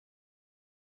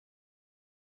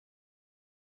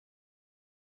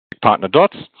partner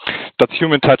DOTS. DOTS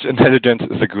Human Touch Intelligence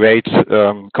is a great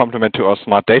complement to our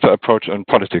smart data approach and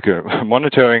political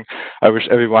monitoring. I wish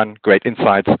everyone great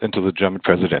insights into the German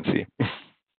presidency.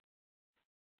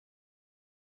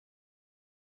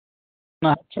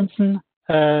 Hutchinson.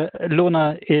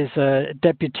 Lorna is a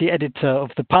deputy editor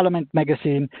of the Parliament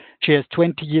magazine. She has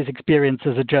 20 years experience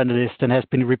as a journalist and has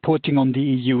been reporting on the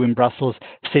EU in Brussels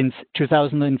since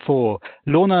 2004.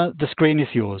 Lorna, the screen is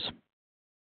yours.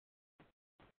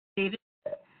 David.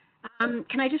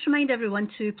 Can I just remind everyone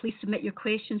to please submit your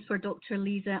questions for Dr.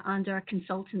 Liese and our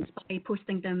consultants by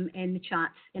posting them in the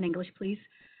chat in English, please.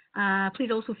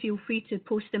 Please also feel free to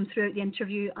post them throughout the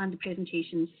interview and the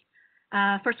presentations.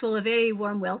 First of all, a very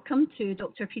warm welcome to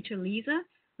Dr. Peter Liese.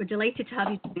 We're delighted to have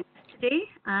you today.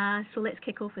 So let's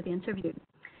kick off with the interview.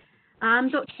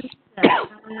 Dr.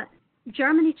 Liese,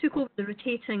 Germany took over the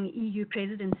rotating EU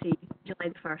presidency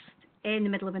July 1st in the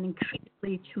middle of an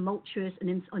incredibly tumultuous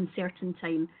and uncertain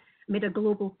time amid a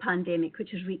global pandemic which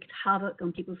has wreaked havoc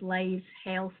on people's lives,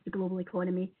 health, the global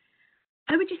economy.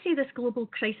 How would you say this global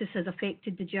crisis has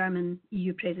affected the German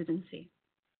EU presidency?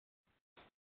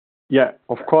 Yeah,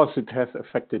 of course it has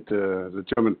affected the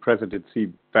German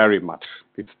presidency very much.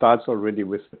 It starts already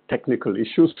with technical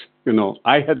issues. You know,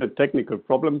 I had a technical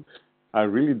problem. I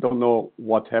really don't know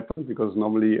what happened because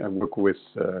normally I work with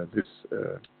this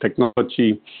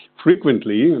technology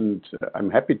frequently, and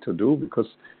I'm happy to do because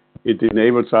it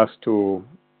enables us to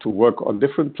work on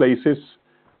different places.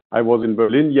 I was in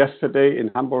Berlin yesterday, in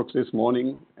Hamburg this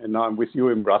morning, and now I'm with you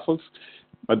in Brussels.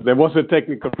 But there was a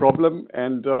technical problem,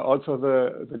 and also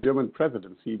the German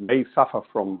presidency may suffer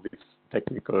from these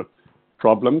technical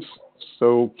problems.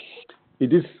 So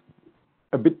it is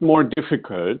a bit more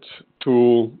difficult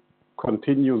to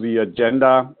continue the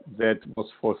agenda that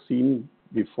was foreseen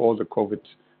before the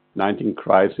COVID-19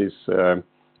 crisis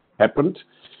happened.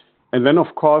 And then,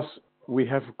 of course, we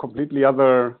have a completely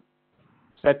other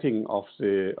setting of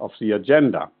the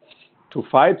agenda to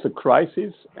fight the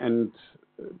crisis, and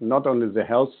not only the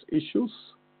health issues,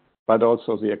 but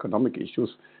also the economic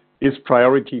issues, is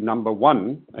priority number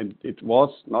one. And it was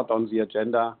not on the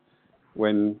agenda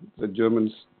when the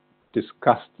Germans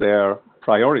discussed their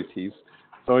priorities.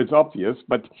 So it's obvious,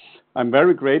 but I'm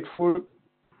very grateful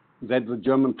that the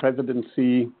German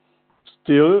presidency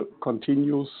still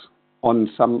continues on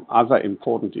some other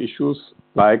important issues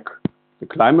like the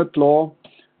climate law,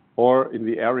 or in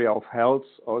the area of health,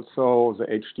 also the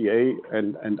HTA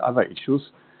and other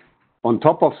issues. On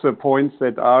top of the points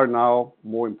that are now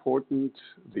more important,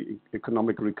 the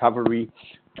economic recovery,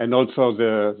 and also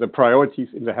the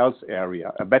priorities in the health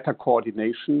area, a better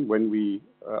coordination when we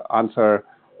answer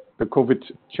the COVID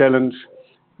challenge,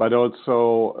 but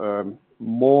also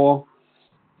more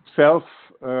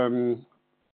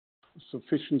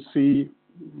self-sufficiency,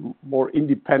 more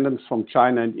independence from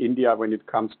China and India when it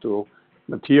comes to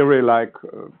material like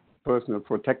personal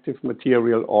protective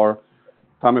material or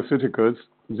pharmaceuticals.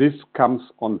 This comes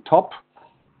on top,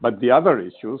 but the other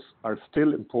issues are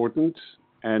still important,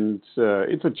 and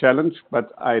it's a challenge,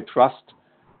 but I trust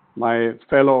my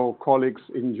fellow colleagues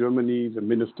in Germany, the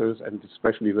ministers, and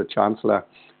especially the Chancellor,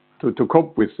 to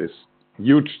cope with these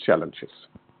huge challenges.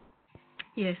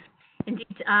 Yes,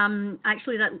 indeed.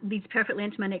 Actually, that leads perfectly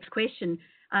into my next question.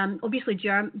 Obviously,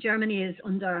 Germany is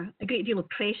under a great deal of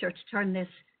pressure to turn this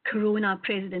Corona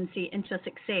presidency into a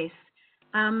success.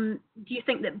 Do you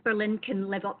think that Berlin can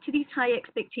live up to these high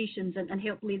expectations and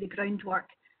help lay the groundwork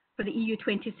for the EU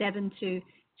 27 to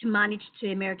manage to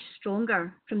emerge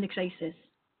stronger from the crisis?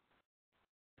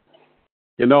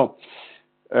 You know,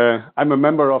 I'm a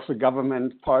member of the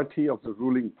government party, of the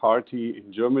ruling party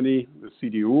in Germany, the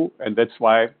CDU, and that's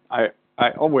why I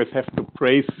always have to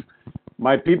praise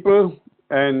my people.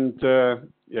 And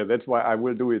yeah, that's why I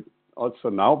will do it also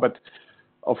now. But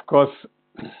of course,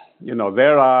 you know,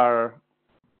 there are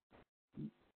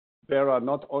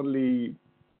not only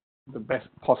the best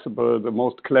possible, the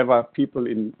most clever people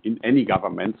in any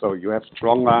government. So you have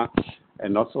stronger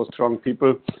and not so strong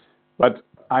people. But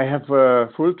I have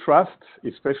full trust,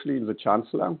 especially in the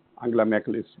Chancellor. Angela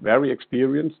Merkel is very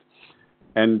experienced,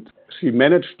 and she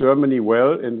managed Germany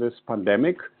well in this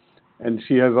pandemic. And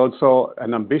she has also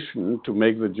an ambition to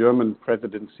make the German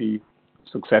presidency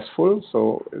successful.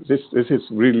 So this is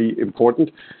really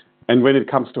important. And when it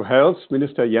comes to health,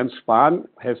 Minister Jens Spahn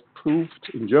has proved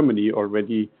in Germany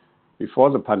already before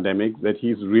the pandemic that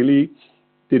he's really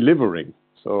delivering.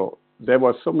 So there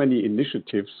were so many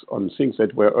initiatives on things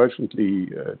that were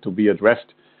urgently to be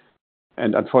addressed.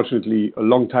 And unfortunately, a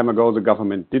long time ago, the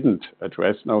government didn't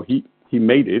address. Now he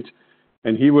made it.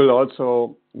 And he will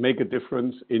also make a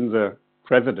difference in the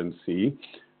presidency.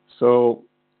 So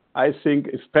I think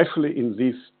especially in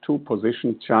these two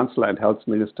positions, Chancellor and Health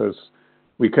Ministers,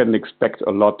 we can expect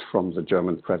a lot from the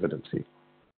German presidency.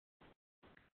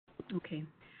 Okay.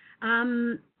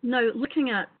 Now, looking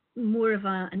at more of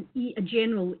a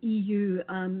general EU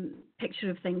picture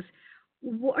of things,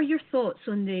 what are your thoughts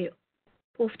on the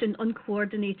often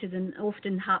uncoordinated and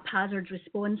often haphazard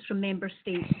response from member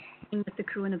states with the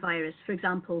coronavirus? For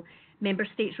example, member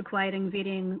states requiring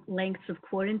varying lengths of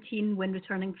quarantine when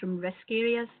returning from risk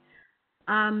areas.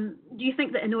 Do you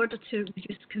think that in order to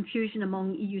reduce confusion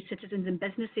among EU citizens and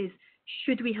businesses,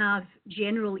 should we have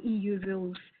general EU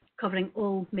rules covering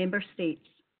all member states?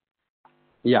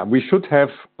 Yeah, we should have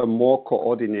a more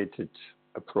coordinated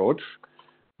approach.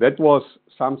 That was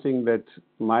something that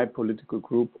my political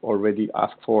group already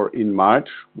asked for in March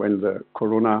when the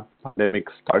corona pandemic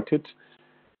started.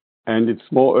 And it's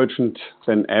more urgent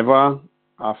than ever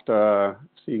after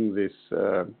seeing this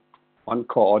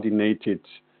uncoordinated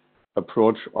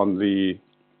approach on the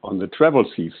travel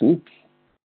season.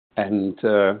 And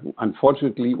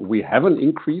unfortunately, we have an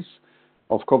increase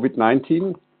of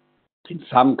COVID-19 in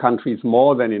some countries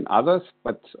more than in others,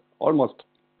 but almost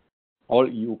all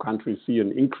EU countries see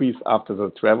an increase after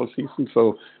the travel season.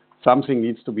 So something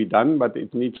needs to be done, but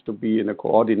it needs to be in a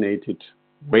coordinated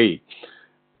way.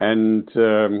 And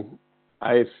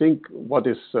I think what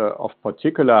is of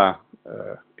particular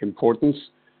importance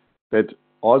that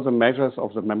all the measures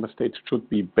of the member states should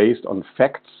be based on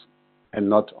facts and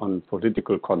not on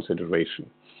political consideration.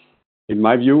 In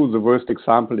my view, the worst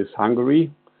example is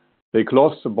Hungary. They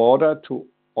closed the border to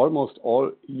almost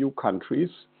all EU countries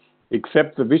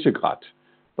except the Visegrad.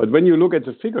 But when you look at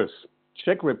the figures,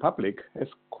 Czech Republic has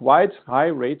quite high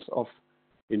rates of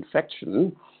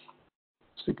infection,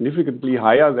 significantly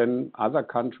higher than other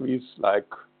countries like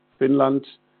Finland,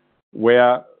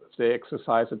 where they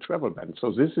exercise a travel ban. So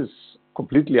this is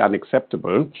completely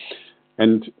unacceptable.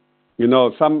 And, you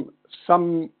know,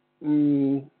 some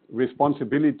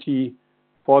responsibility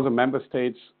for the member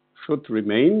states should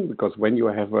remain, because when you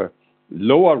have a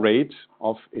lower rate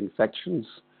of infections,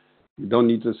 you don't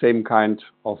need the same kind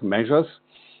of measures.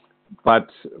 But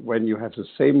when you have the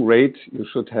same rate, you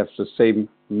should have the same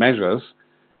measures.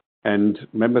 And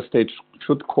member states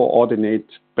should coordinate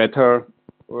better,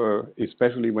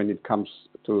 especially when it comes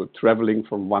to traveling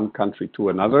from one country to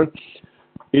another.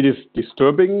 It is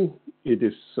disturbing. It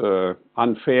is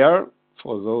unfair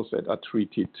for those that are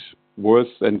treated worse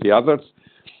than the others.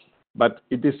 But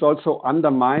it is also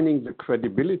undermining the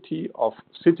credibility of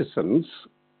citizens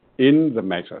in the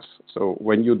measures. So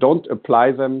when you don't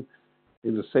apply them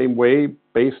in the same way,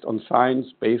 based on science,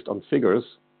 based on figures,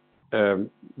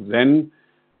 then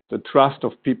the trust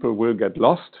of people will get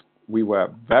lost. We were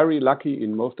very lucky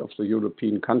in most of the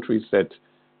European countries that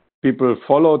people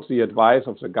followed the advice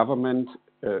of the government.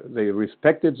 They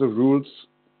respected the rules,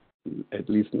 at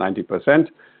least 90%.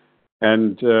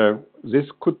 And this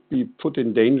could be put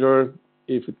in danger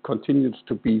if it continues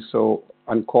to be so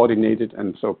uncoordinated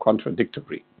and so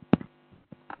contradictory.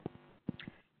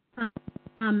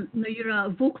 Now, you're a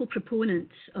vocal proponent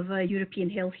of a European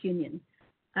health union.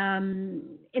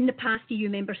 In the past, EU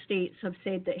member states have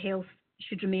said that health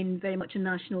should remain very much a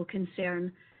national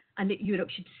concern and that Europe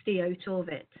should stay out of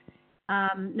it.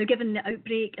 Now, given the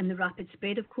outbreak and the rapid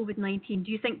spread of COVID-19,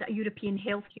 do you think that a European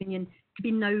health union could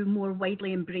be now more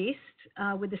widely embraced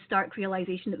with the stark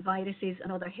realization that viruses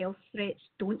and other health threats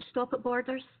don't stop at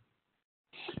borders?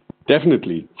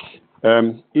 Definitely.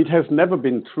 It has never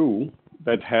been true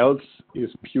that health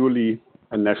is purely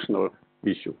a national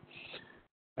issue.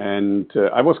 And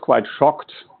I was quite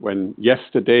shocked when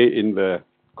yesterday in the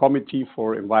Committee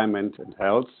for Environment and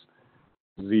Health,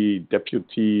 the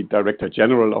Deputy Director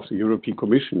General of the European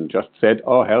Commission just said,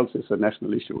 oh, health is a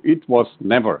national issue. It was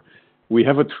never. We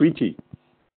have a treaty.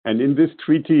 And in this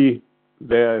treaty,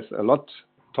 there's a lot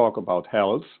talk about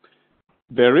health.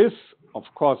 There is, of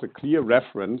course, a clear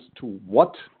reference to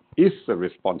what is the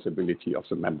responsibility of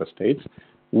the member states.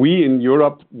 We in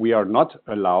Europe, we are not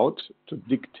allowed to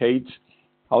dictate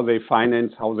how they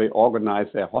finance, how they organize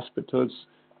their hospitals,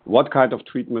 what kind of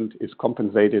treatment is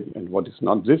compensated and what is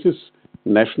not. This is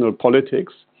national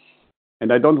politics,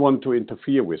 and I don't want to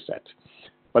interfere with that.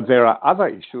 But there are other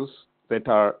issues that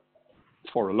are,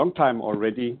 for a long time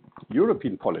already,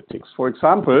 European politics. For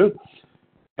example,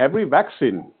 every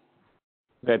vaccine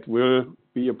that will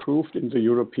be approved in the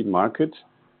European market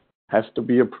has to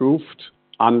be approved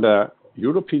under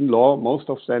European law, most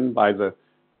of them by the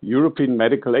European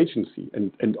Medical Agency.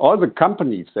 And all the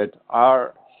companies that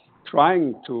are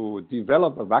trying to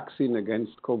develop a vaccine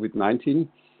against COVID-19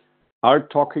 are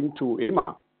talking to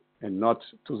EMA and not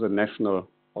to the national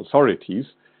authorities.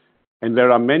 And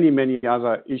there are many, many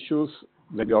other issues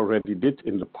that we already did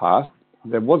in the past.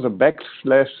 There was a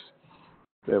backslash,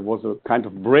 there was a kind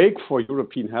of break for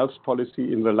European health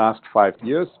policy in the last 5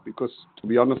 years, because, to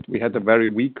be honest, we had a very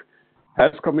weak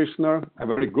health commissioner, a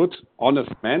very good,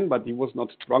 honest man, but he was not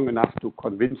strong enough to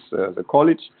convince the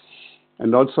college.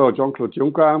 And also Jean-Claude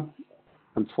Juncker,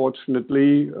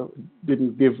 unfortunately,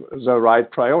 didn't give the right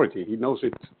priority. He knows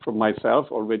it from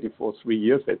myself already for 3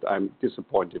 years that I'm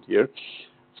disappointed here.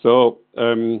 So,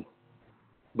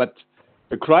 but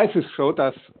the crisis showed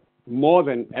us more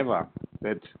than ever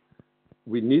that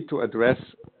we need to address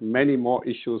many more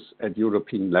issues at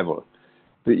European level.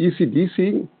 The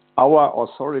ECDC, our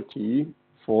authority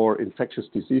for infectious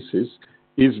diseases,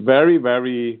 is very,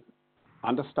 very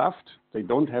understaffed. They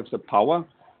don't have the power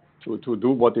to do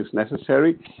what is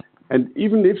necessary. And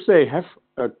even if they have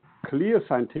a clear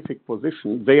scientific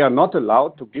position, they are not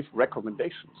allowed to give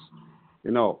recommendations. You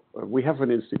know, we have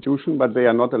an institution, but they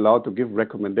are not allowed to give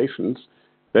recommendations.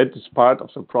 That is part of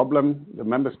the problem. The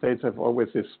member states have always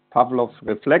this Pavlov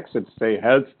reflex that say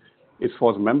health is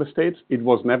for the member states. It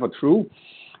was never true.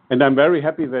 And I'm very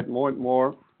happy that more and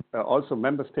more also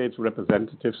member states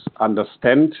representatives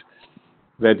understand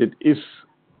that it is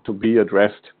to be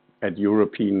addressed at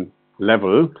European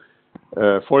level.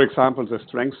 For example, the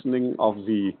strengthening of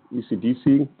the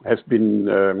ECDC has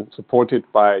been supported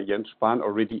by Jens Spahn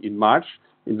already in March,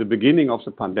 in the beginning of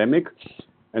the pandemic.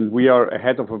 And we are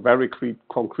ahead of a very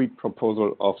concrete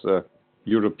proposal of the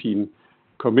European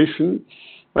Commission.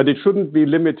 But it shouldn't be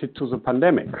limited to the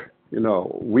pandemic. You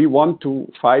know, we want to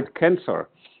fight cancer,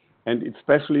 and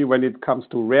especially when it comes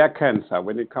to rare cancer,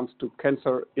 when it comes to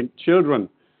cancer in children,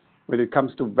 when it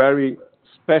comes to very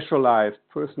specialized,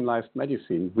 personalized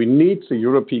medicine. We need the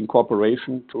European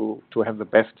cooperation to have the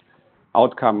best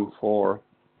outcome for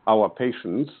our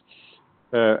patients.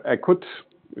 I could,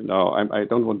 you know, I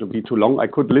don't want to be too long. I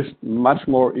could list much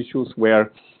more issues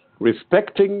where,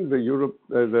 respecting the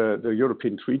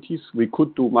European treaties, we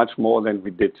could do much more than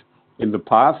we did in the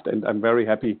past, and I'm very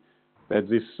happy that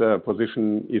this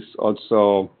position is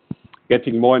also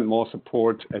getting more and more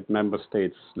support at member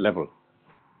states level.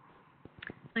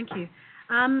 Thank you.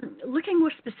 Looking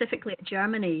more specifically at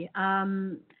Germany,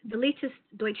 the latest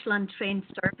Deutschland Trend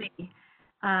survey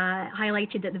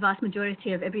highlighted that the vast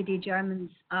majority of everyday Germans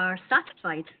are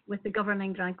satisfied with the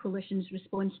governing Grand Coalition's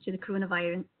response to the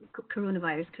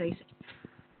coronavirus crisis.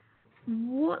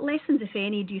 What lessons, if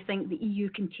any, do you think the EU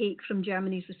can take from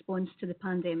Germany's response to the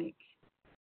pandemic?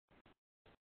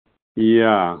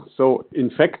 Yeah, so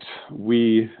in fact,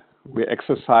 we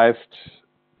exercised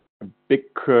a big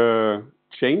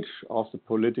change of the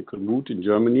political mood in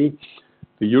Germany.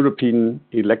 The European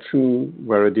election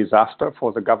were a disaster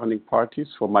for the governing parties,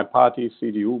 for my party,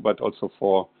 CDU, but also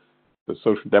for the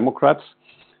Social Democrats.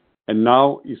 And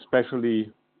now,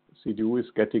 especially, CDU is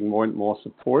getting more and more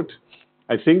support.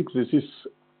 I think this is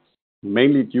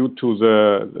mainly due to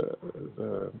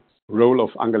the role of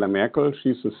Angela Merkel.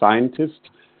 She's a scientist,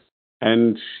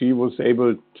 and she was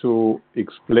able to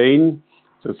explain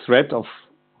the threat of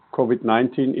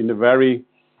COVID-19 in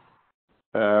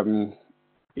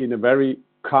a very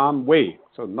calm way.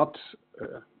 So not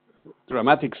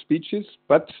dramatic speeches,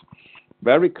 but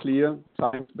very clear,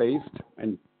 science-based,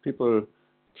 and people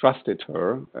trusted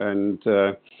her. And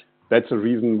that's a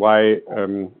reason why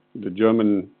the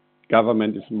German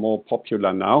government is more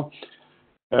popular now.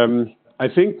 I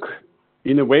think,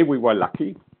 in a way, we were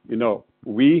lucky. You know,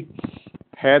 we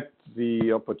had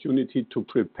the opportunity to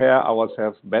prepare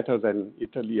ourselves better than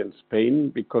Italy and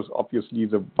Spain, because obviously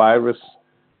the virus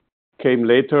came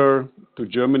later to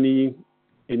Germany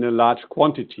in a large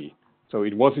quantity. So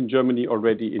it was in Germany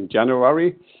already in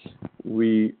January.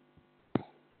 We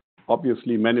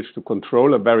obviously managed to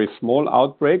control a very small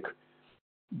outbreak,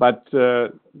 but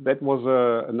that was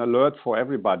an alert for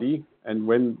everybody. And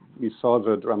when we saw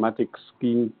the dramatic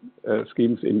schemes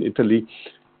in Italy,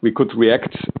 we could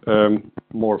react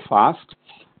more fast.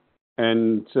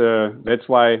 And that's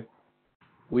why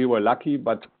we were lucky,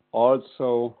 but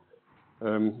also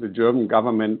the German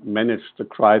government managed the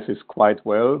crisis quite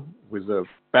well with a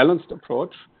balanced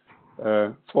approach.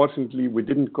 Fortunately, we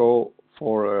didn't go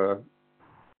for a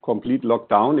complete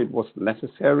lockdown. It was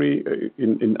necessary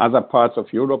in other parts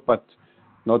of Europe, but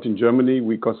not in Germany,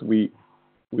 because we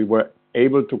were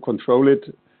able to control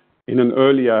it in an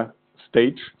earlier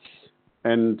stage.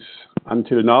 And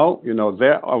until now, you know,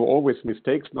 there are always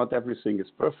mistakes. Not everything is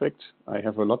perfect. I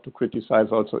have a lot to criticize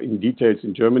also in details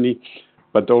in Germany,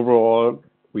 but overall,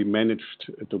 we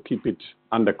managed to keep it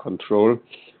under control.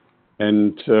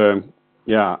 And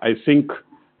yeah, I think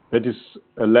that is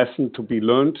a lesson to be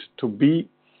learned, to be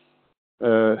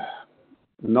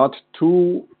not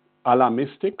too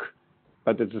alarmistic,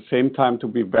 but at the same time to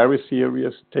be very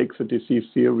serious, take the disease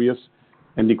serious,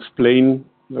 and explain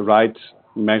the right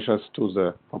measures to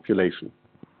the population.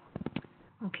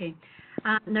 Okay.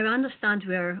 Now, I understand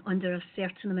we're under a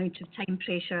certain amount of time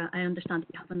pressure. I understand that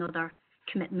you have another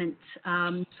commitment.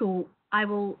 So I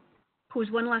will pose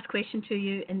one last question to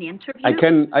you in the interview.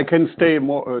 I can stay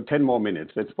 10 more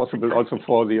minutes. It's possible. Fantastic. Also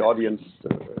for the audience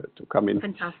to come in.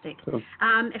 Fantastic. So.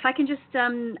 If I can just,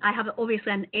 I have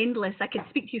obviously an endless, I could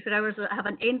speak to you for hours. I have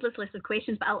an endless list of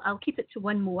questions, but I'll keep it to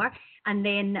one more, and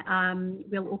then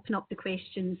we'll open up the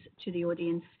questions to the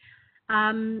audience.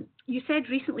 You said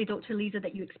recently, Dr. Liese,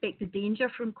 that you expect the danger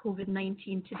from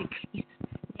COVID-19 to decrease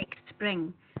next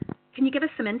spring. Can you give us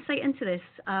some insight into this?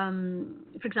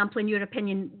 For example, in your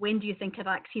opinion, when do you think a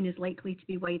vaccine is likely to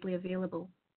be widely available?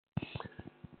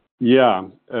 Yeah,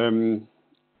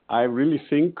 I really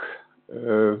think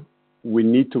we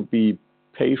need to be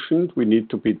patient. We need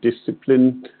to be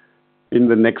disciplined in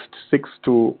the next 6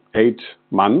 to 8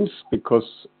 months, because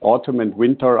autumn and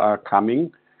winter are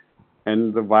coming,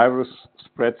 and the virus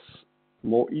spreads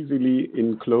more easily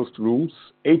in closed rooms,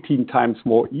 18 times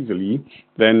more easily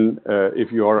than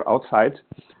if you are outside.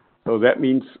 So that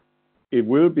means it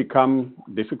will become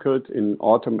difficult in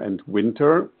autumn and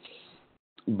winter.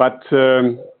 But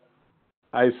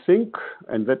I think,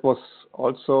 and that was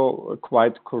also a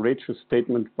quite courageous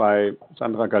statement by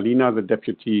Sandra Gallina, the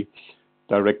Deputy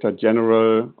Director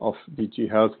General of DG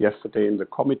Health, yesterday in the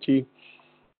committee.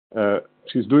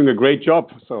 She's doing a great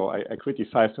job, so I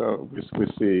criticize her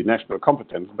with the national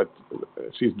competence, but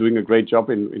she's doing a great job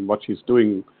in what she's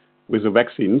doing with the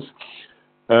vaccines.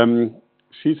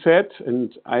 She said,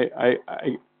 and I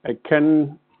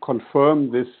can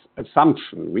confirm this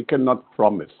assumption, we cannot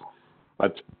promise,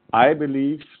 but I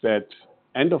believe that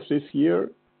end of this year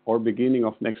or beginning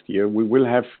of next year, we will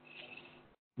have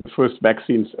the first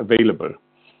vaccines available.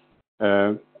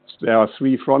 There are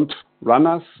 3 front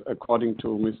runners, according to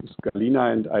Mrs.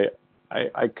 Gallina, and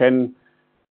I can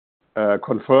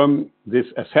confirm this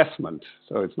assessment.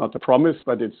 So it's not a promise,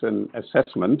 but it's an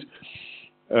assessment.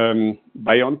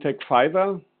 BioNTech,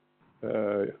 Pfizer,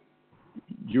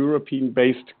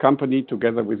 European-based company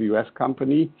together with a US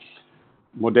company.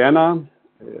 Moderna,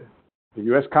 a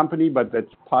US company, but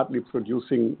that's partly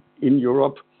producing in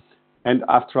Europe. And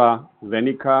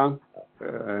AstraZeneca,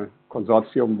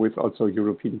 consortium with also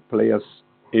European players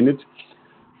in it,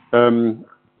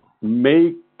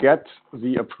 may get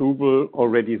the approval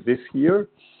already this year.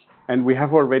 And we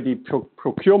have already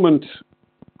procurement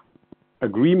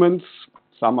agreements.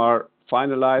 Some are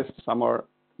finalized, some are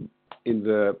in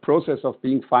the process of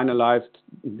being finalized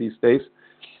these days,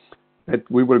 that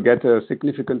we will get a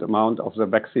significant amount of the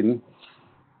vaccine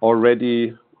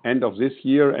already end of this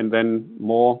year, and then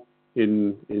more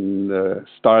in the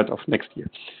start of next year.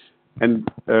 And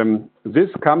this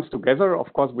comes together,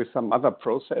 of course, with some other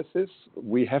processes.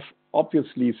 We have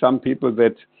obviously some people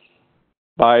that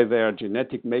by their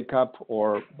genetic makeup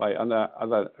or by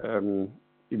other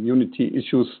immunity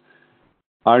issues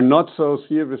are not so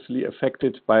seriously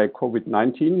affected by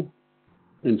COVID-19.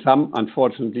 And some,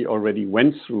 unfortunately, already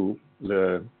went through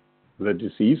the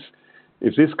disease.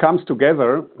 If this comes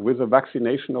together with a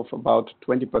vaccination of about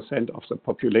 20% of the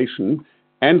population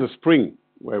and the spring,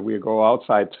 where we go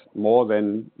outside more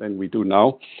than we do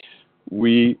now,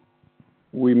 we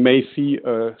may see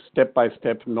a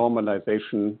step-by-step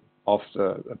normalization of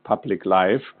the public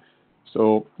life.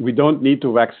 So we don't need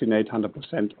to vaccinate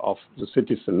 100% of the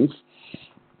citizens.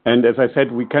 And as I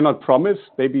said, we cannot promise.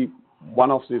 Maybe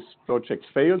one of these projects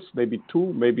fails, maybe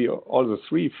 2, maybe all the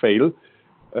 3 fail.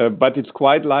 But it's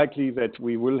quite likely that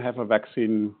we will have a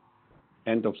vaccine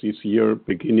end of this year,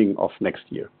 beginning of next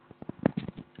year.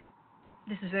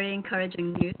 This is very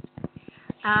encouraging news.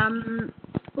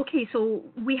 Okay, so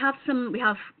we have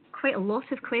quite a lot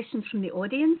of questions from the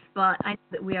audience, but I know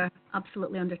that we are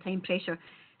absolutely under time pressure.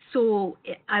 So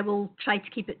I will try to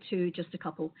keep it to just a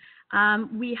couple.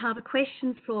 We have a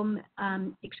question from,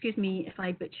 excuse me if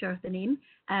I butcher the name,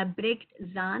 Brigt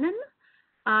Zanen,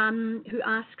 who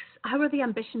asks, how are the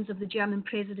ambitions of the German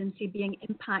presidency being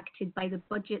impacted by the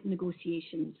budget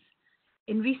negotiations?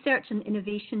 In research and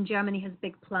innovation, Germany has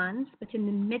big plans, but in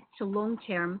the mid to long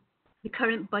term, the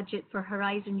current budget for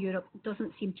Horizon Europe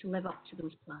doesn't seem to live up to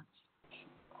those plans.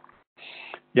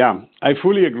 Yeah, I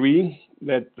fully agree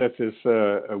that that is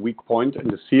a weak point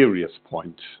and a serious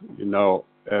point. You know,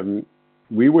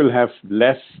 we will have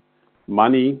less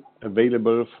money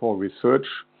available for research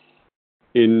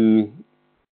in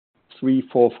 3,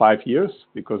 4, 5 years,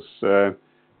 because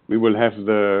we will have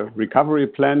the recovery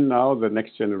plan now, the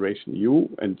Next Generation EU,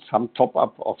 and some top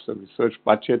up of the research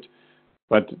budget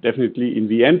But definitely in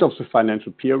the end of the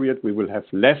financial period, we will have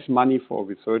less money for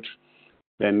research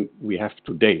than we have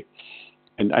today.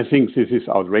 And I think this is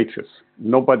outrageous.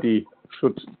 Nobody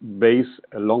should base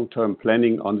a long-term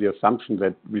planning on the assumption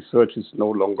that research is no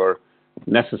longer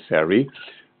necessary.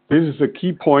 This is a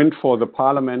key point for the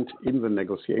Parliament in the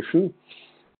negotiation.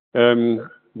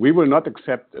 We will not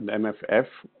accept an MFF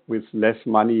with less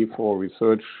money for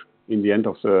research in the end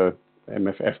of the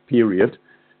MFF period.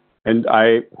 And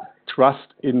I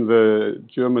trust in the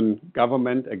German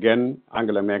government. Again,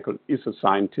 Angela Merkel is a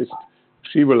scientist.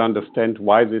 She will understand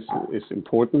why this is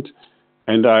important.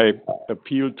 And I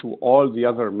appeal to all the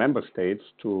other member states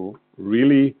to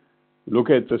really look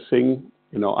at the thing.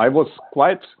 I was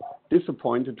quite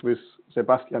disappointed with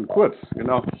Sebastian Kurz.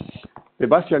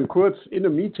 Sebastian Kurz, in a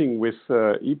meeting with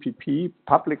EPP,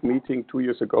 public meeting 2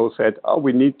 years ago, said,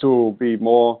 we need to be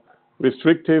more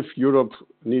restrictive. Europe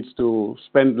needs to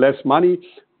spend less money,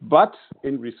 but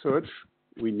in research,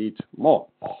 we need more.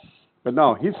 But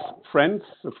now his friends,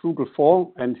 the Frugal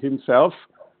Four, and himself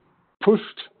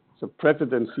pushed the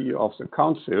presidency of the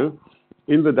council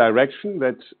in the direction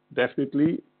that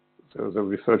definitely the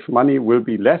research money will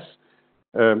be less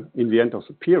in the end of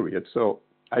the period. So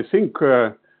I think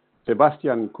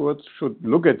Sebastian Kurz should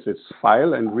look at this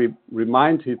file and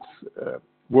remind his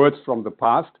words from the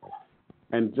past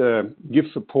and give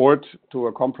support to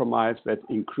a compromise that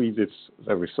increases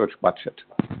the research budget.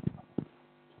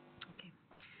 Okay.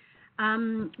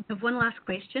 We have one last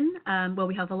question. Well,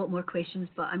 we have a lot more questions,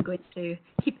 but I'm going to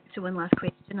keep it to one last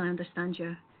question. I understand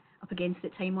you're up against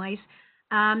it time-wise.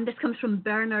 This comes from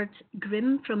Bernard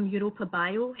Grimm from Europa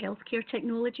Bio Healthcare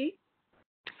Technology.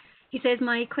 He says,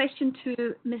 my question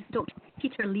to Ms. Dr.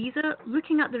 Peter Liese,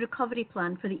 looking at the recovery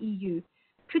plan for the EU,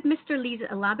 could Mr.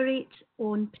 Liese elaborate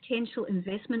on potential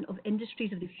investment of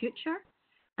industries of the future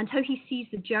and how he sees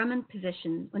the German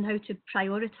position on how to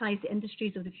prioritise the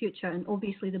industries of the future and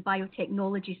obviously the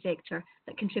biotechnology sector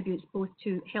that contributes both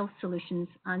to health solutions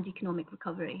and economic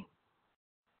recovery?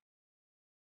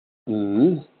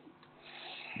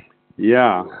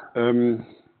 Yeah.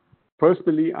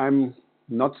 Personally, I'm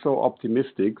not so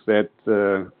optimistic that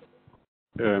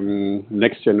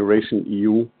next generation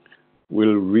EU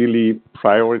will really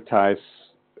prioritize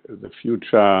the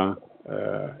future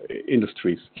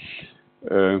industries.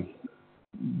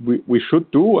 We should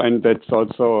do, and that's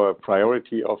also a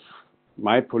priority of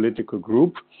my political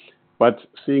group. But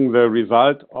seeing the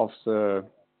result of the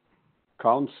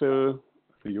Council,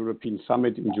 the European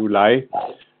Summit in July,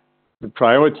 the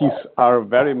priorities are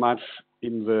very much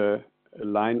in the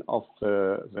line of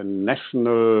the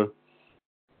national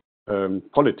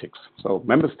politics. So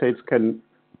member states can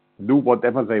do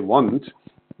whatever they want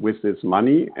with this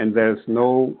money, and there's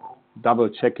no double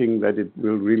checking that it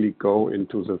will really go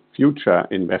into the future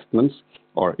investments,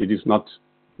 or it is not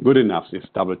good enough, this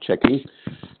double checking.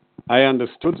 I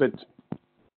understood that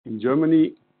in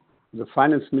Germany, the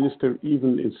finance minister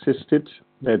even insisted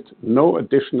that no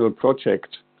additional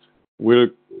project will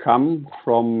come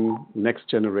from next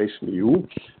generation EU,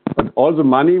 but all the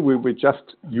money will be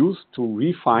just used to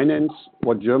refinance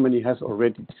what Germany has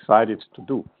already decided to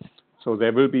do. So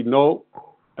there will be no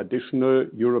additional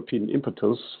European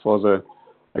impetus for the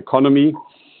economy.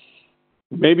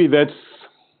 Maybe that's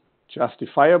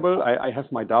justifiable. I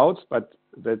have my doubts, but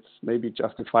that's maybe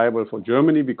justifiable for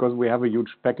Germany because we have a huge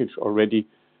package already,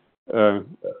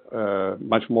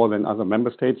 much more than other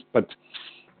member states. But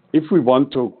if we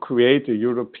want to create a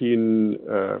European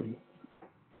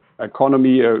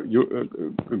economy, a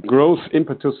growth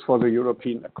impetus for the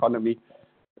European economy,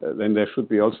 then there should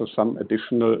be also some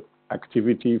additional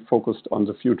activity focused on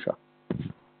the future.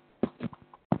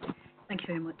 Thank you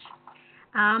very much.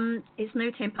 It's now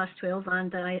 12:10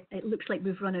 and it looks like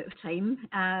we've run out of time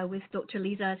with Dr.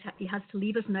 Liese. He has to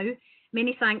leave us now.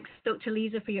 Many thanks, Dr.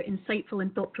 Liese, for your insightful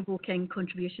and thought-provoking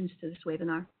contributions to this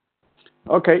webinar.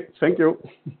 Okay, thank you.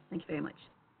 Thank you very much.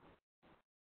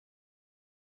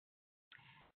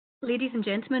 Ladies and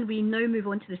gentlemen, we now move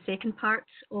on to the second part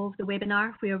of the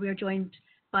webinar, where we're joined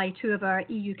by two of our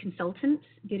EU consultants,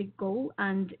 Dirk Goll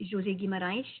and José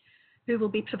Guimarães, who will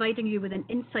be providing you with an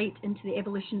insight into the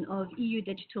evolution of EU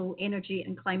digital energy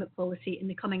and climate policy in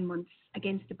the coming months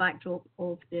against the backdrop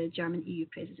of the German EU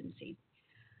presidency.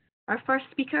 Our first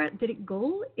speaker, Dirk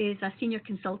Goll, is a senior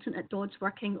consultant at Dodds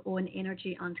working on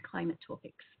energy and climate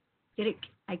topics. Dirk,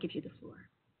 I give you the floor.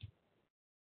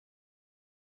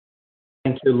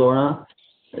 Thank you, Lorna.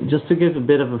 Just to give a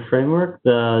bit of a framework,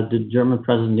 the German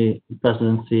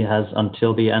presidency has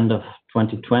until the end of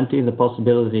 2020 the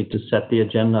possibility to set the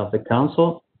agenda of the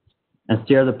Council and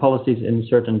steer the policies in a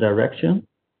certain direction.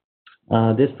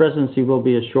 This presidency will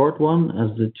be a short one,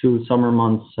 as the 2 summer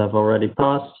months have already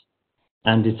passed,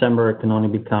 and December can only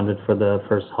be counted for the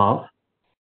first half.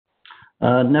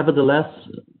 Nevertheless,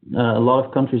 a lot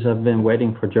of countries have been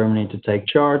waiting for Germany to take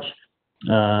charge,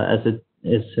 as it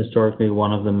is historically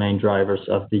one of the main drivers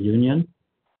of the Union.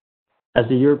 As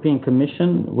the European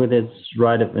Commission, with its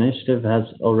right of initiative, has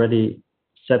already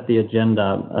set the agenda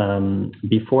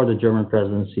before the German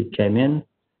presidency came in,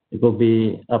 it will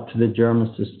be up to the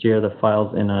Germans to steer the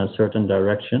files in a certain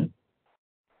direction.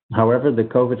 However, the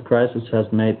COVID crisis has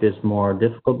made this more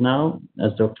difficult now,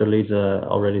 as Dr. Liese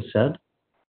already said.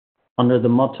 Under the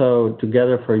motto,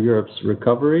 Together for Europe's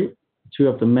Recovery, 2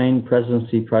 of the main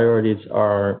presidency priorities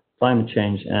are climate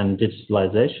change and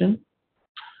digitalization.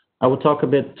 I will talk a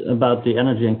bit about the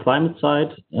energy and climate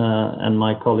side, and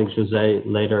my colleague José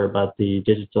later about the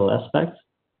digital aspect.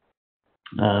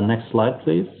 Next slide,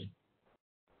 please.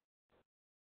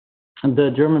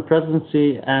 The German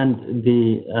presidency and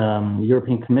the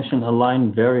European Commission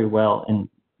align very well in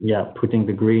putting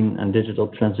the green and digital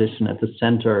transition at the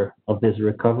center of this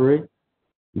recovery.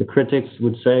 The critics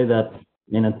would say that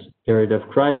in a period of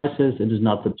crisis, it is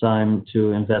not the time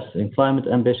to invest in climate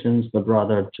ambitions, but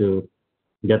rather to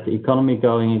get the economy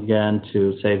going again,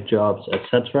 to save jobs,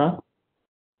 etc.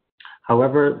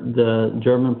 However, the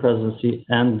German presidency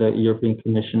and the European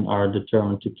Commission are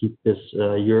determined to keep this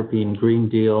European Green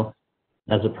Deal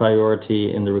as a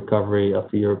priority in the recovery of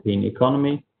the European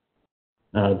economy.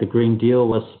 The Green Deal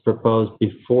was proposed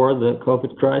before the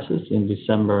COVID crisis in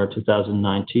December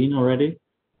 2019 already,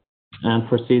 and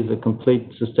foresees a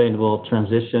complete sustainable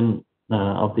transition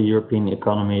of the European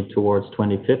economy towards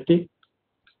 2050.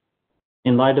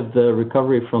 In light of the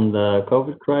recovery from the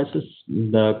COVID crisis,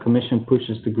 the Commission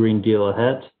pushes the Green Deal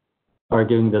ahead,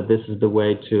 arguing that this is the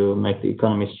way to make the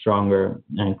economy stronger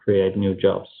and create new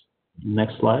jobs.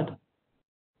 Next slide.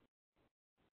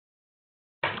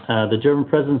 The German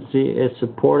presidency is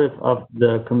supportive of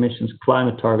the Commission's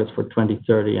climate targets for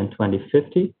 2030 and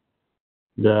 2050.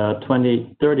 The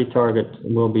 2030 target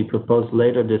will be proposed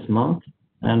later this month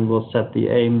and will set the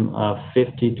aim of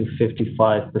 50 to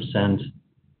 55%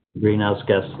 greenhouse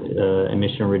gas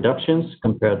emission reductions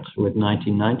compared with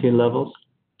 1990 levels.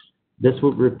 This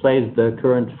would replace the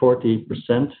current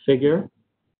 40% figure.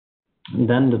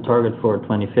 Then the target for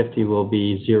 2050 will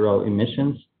be 0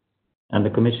 emissions. And the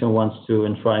Commission wants to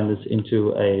enshrine this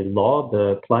into a law,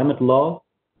 the climate law.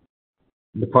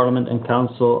 The Parliament and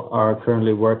Council are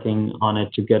currently working on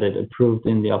it to get it approved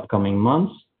in the upcoming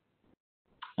months.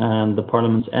 And the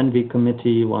Parliament's Envy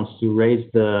Committee wants to raise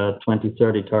the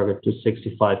 2030 target to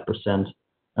 65%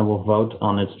 and will vote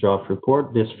on its draft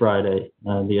report this Friday,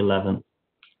 the 11th.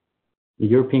 The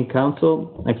European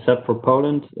Council, except for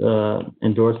Poland,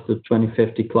 endorsed the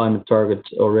 2050 climate target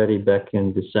already back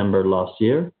in December last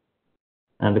year.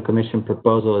 And the Commission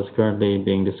proposal is currently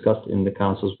being discussed in the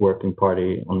Council's Working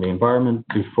Party on the Environment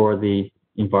before the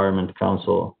Environment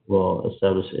Council will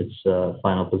establish its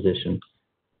final position,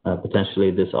 potentially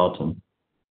this autumn.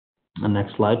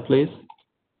 Next slide, please.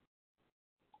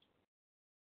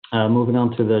 Moving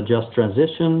on to the just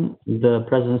transition, the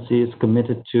presidency is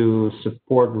committed to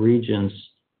support regions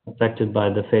affected by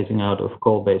the phasing out of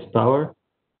coal-based power.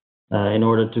 In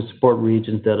order to support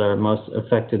regions that are most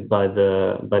affected by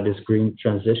this green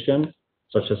transition,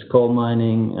 such as coal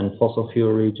mining and fossil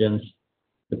fuel regions,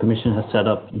 the Commission has set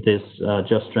up this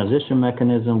just transition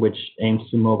mechanism, which aims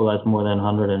to mobilize more than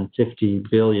 150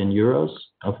 billion euros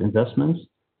of investments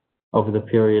over the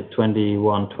period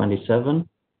 21-27.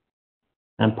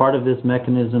 And part of this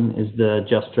mechanism is the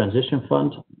Just Transition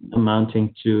Fund,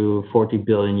 amounting to 40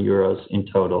 billion euros in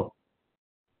total.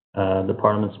 The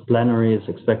Parliament's plenary is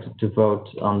expected to vote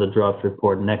on the draft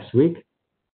report next week,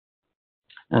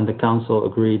 and the Council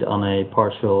agreed on a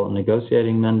partial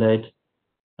negotiating mandate,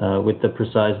 with the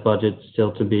precise budget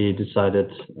still to be decided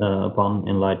upon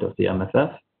in light of the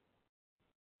MFF.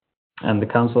 And the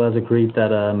Council has agreed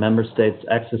that a member state's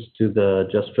access to the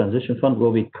Just Transition Fund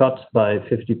will be cut by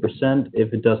 50%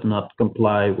 if it does not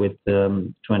comply with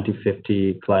the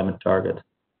 2050 climate target.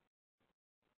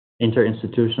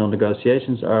 Interinstitutional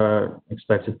negotiations are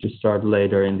expected to start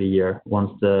later in the year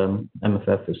once the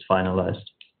MFF is finalized.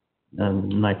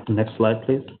 Next slide,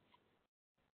 please.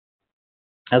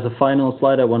 As a final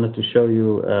slide, I wanted to show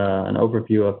you an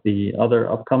overview of the other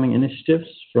upcoming initiatives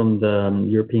from the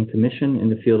European Commission in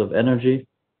the field of energy.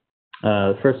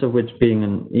 First of which being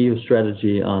an EU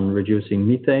strategy on reducing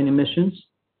methane emissions,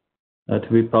 to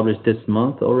be published this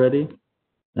month already.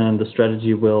 And the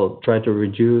strategy will try to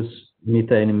reduce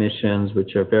methane emissions,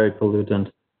 which are very pollutant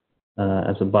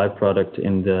as a byproduct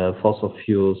in the fossil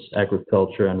fuels,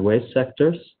 agriculture, and waste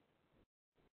sectors.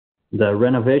 The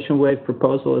renovation wave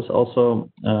proposal is also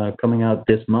coming out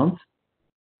this month,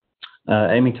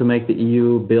 aiming to make the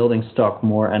EU building stock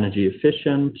more energy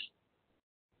efficient.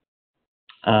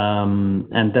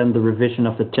 And then the revision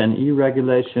of the 10E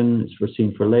regulation is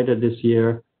foreseen for later this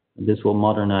year. This will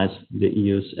modernize the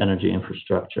EU's energy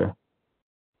infrastructure.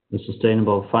 The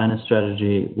sustainable finance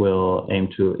strategy will aim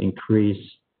to increase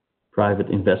private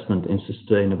investment in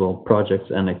sustainable projects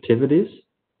and activities.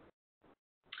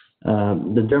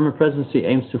 The German presidency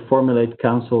aims to formulate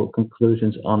council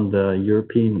conclusions on the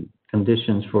European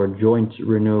conditions for joint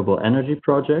renewable energy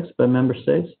projects by member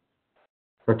states,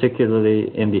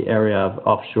 particularly in the area of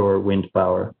offshore wind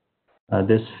power.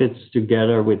 This fits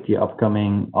together with the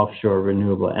upcoming offshore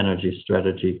renewable energy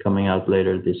strategy coming out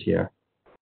later this year.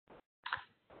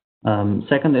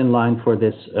 Second in line for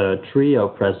this trio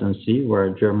presidency, where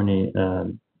Germany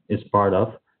is part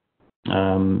of,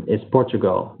 is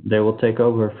Portugal. They will take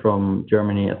over from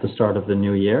Germany at the start of the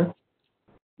new year.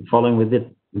 Following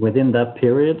within that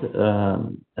period,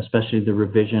 especially the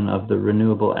revision of the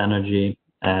renewable energy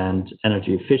and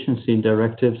energy efficiency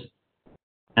directives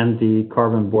and the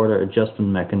carbon border adjustment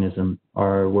mechanism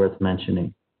are worth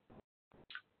mentioning.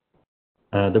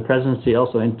 The presidency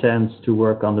also intends to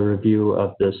work on the review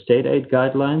of the state aid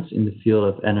guidelines in the field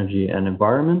of energy and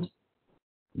environment.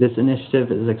 This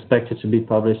initiative is expected to be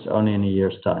published only in a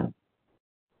year's time.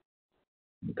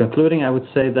 Concluding, I would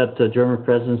say that the German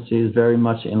presidency is very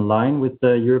much in line with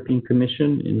the European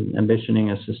Commission in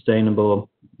ambitioning a sustainable,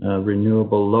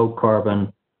 renewable,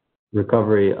 low-carbon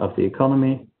recovery of the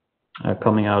economy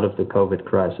coming out of the COVID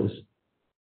crisis.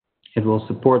 It will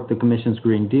support the Commission's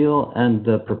Green Deal and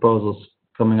the proposals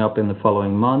coming up in the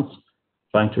following months,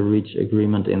 trying to reach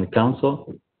agreement in the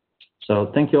Council. So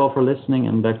thank you all for listening,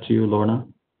 and back to you, Lorna.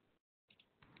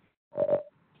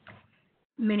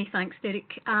 Many thanks, Derek.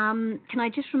 Can I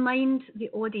just remind the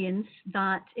audience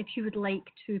that if you would like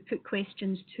to put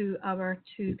questions to our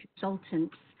two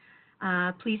consultants,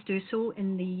 please do so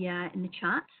in the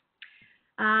chat.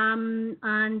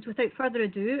 And without further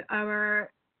ado, our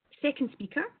second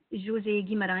speaker, José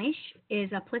Guimarães,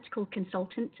 is a political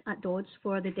consultant at Dodds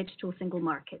for the Digital Single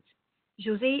Market.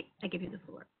 José, I give you the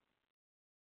floor.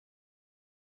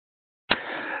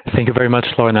 Thank you very much,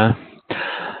 Lorna.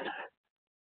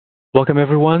 Welcome,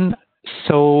 everyone.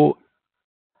 So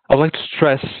I'd like to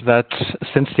stress that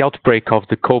since the outbreak of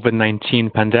the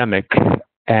COVID-19 pandemic,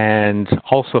 and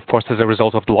also, of course, as a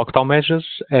result of the lockdown measures,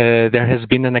 there has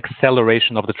been an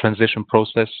acceleration of the transition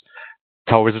process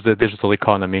towards the digital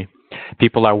economy.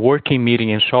 People are working,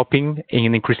 meeting, and shopping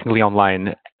in increasingly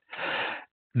online.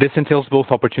 This entails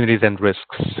both opportunities and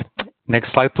risks.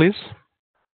 Next slide, please.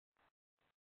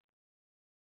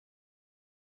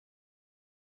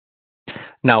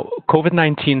 Now,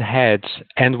 COVID-19 had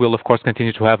and will, of course,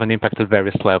 continue to have an impact at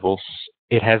various levels.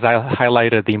 It has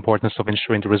highlighted the importance of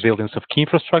ensuring the resilience of key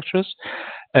infrastructures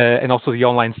and also the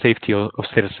online safety of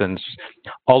citizens,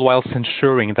 all whilst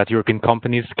ensuring that European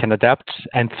companies can adapt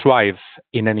and thrive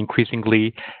in an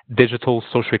increasingly digital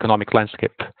socioeconomic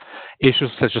landscape.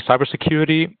 Issues such as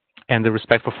cybersecurity and the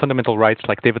respect for fundamental rights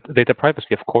like data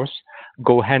privacy, of course,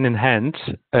 go hand in hand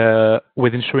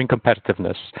with ensuring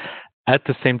competitiveness. At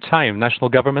the same time, national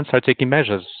governments are taking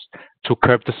measures to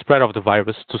curb the spread of the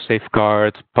virus to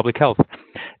safeguard public health.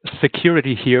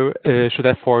 Security here should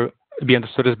therefore be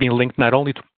understood as being linked not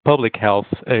only to public health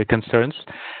concerns,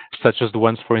 such as the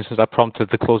ones, for instance, that prompted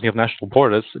the closing of national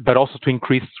borders, but also to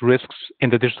increased risks in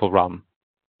the digital realm,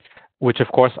 which of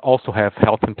course also have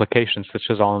health implications, such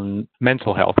as on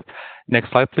mental health. Next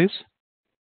slide, please.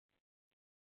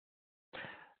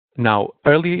 Now,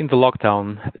 early in the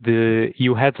lockdown, the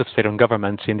EU heads of state and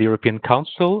government in the European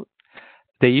Council,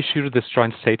 they issued this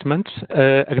joint statement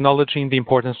acknowledging the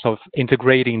importance of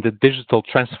integrating the digital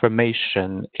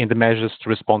transformation in the measures to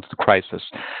respond to the crisis.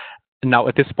 Now,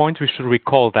 at this point, we should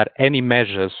recall that any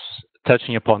measures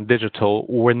touching upon digital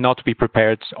were not to be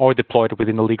prepared or deployed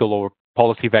within a legal or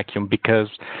policy vacuum, because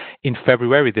in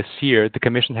February this year, the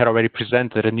Commission had already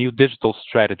presented a new digital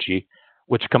strategy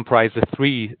which comprises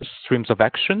 3 streams of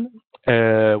action,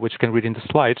 which you can read in the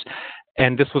slides.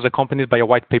 And this was accompanied by a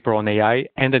white paper on AI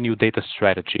and a new data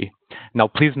strategy. Now,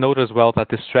 please note as well that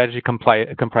this strategy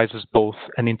comprises both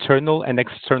an internal and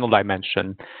external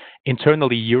dimension.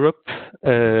 Internally, Europe,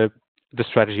 the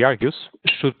strategy argues,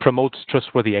 should promote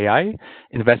trustworthy AI,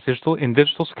 invest in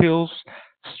digital skills,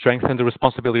 strengthen the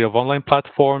responsibility of online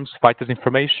platforms, fight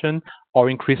disinformation, or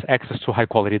increase access to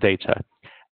high-quality data.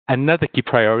 Another key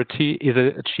priority is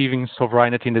achieving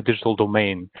sovereignty in the digital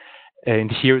domain.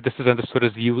 And here, this is understood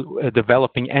as EU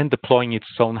developing and deploying its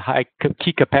own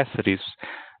key capacities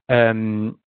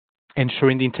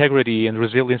ensuring the integrity and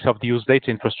resilience of the EU's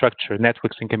data infrastructure,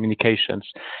 networks, and communications.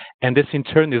 And this in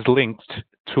turn is linked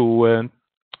to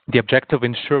the objective of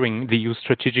ensuring the EU's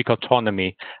strategic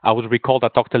autonomy. I would recall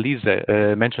that Dr.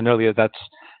 Liese mentioned earlier that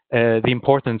the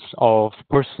importance of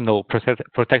personal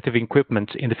protective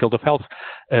equipment in the field of health,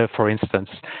 for instance.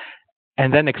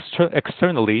 And then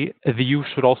externally, the EU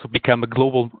should also become a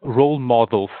global role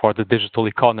model for the digital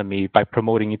economy by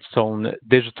promoting its own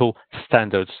digital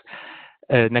standards.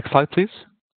 Next slide, please.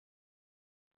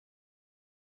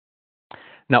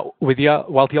 Now,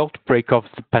 while the outbreak of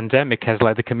the pandemic has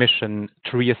led the Commission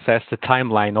to reassess the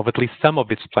timeline of at least some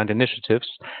of its planned initiatives,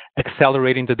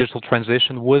 accelerating the digital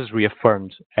transition was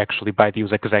reaffirmed, actually, by the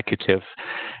EU's executive.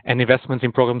 And investments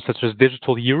in programs such as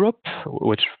Digital Europe,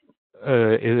 which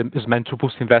is meant to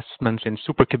boost investments in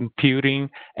supercomputing,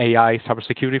 AI,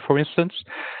 cybersecurity, for instance,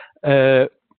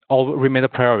 all remain a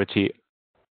priority.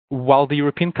 While the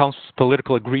European Council's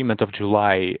political agreement of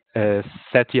July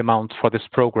set the amount for this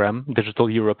program, Digital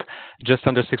Europe, just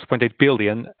under 6.8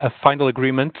 billion, a final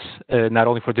agreement, not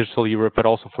only for Digital Europe, but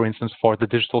also, for instance, for the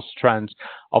digital strands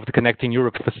of the Connecting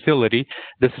Europe facility,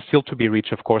 this is still to be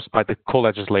reached, of course, by the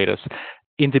co-legislators.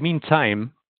 In the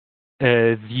meantime,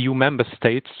 the EU member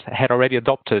states had already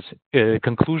adopted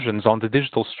conclusions on the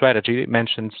digital strategy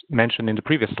mentioned in the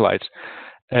previous slides.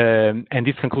 And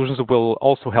these conclusions will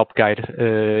also help guide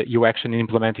EU action in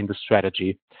implementing the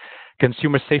strategy.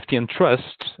 Consumer safety and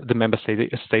trust, the member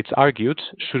states argued,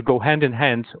 should go hand in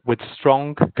hand with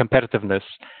strong competitiveness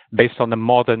based on a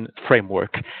modern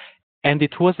framework. And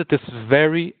it was at this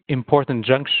very important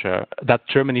juncture that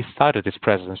Germany started its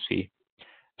presidency.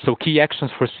 So key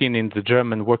actions foreseen in the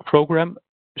German work program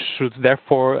should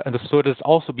therefore understood as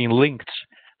also being linked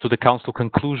to the Council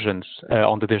conclusions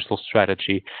on the digital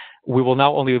strategy. We will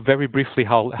now only very briefly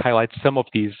highlight some of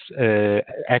these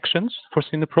actions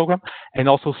foreseen in the program and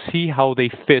also see how they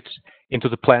fit into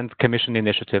the planned Commission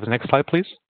initiatives. Next slide, please.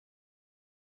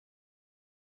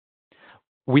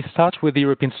 We start with the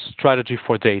European Strategy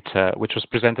for Data, which was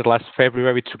presented last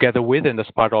February together with and as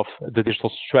part of the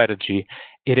digital strategy.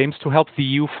 It aims to help the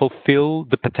EU fulfill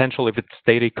the potential of its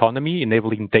data economy,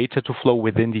 enabling data to flow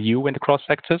within the EU and across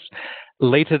sectors.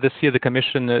 Later this year, the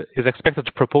Commission is expected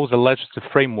to propose a legislative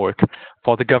framework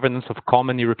for the governance of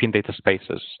common European data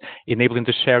spaces, enabling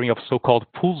the sharing of so-called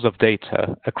pools of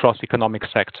data across economic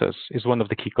sectors is one of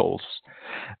the key goals.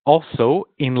 Also,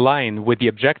 in line with the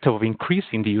objective of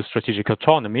increasing the EU strategic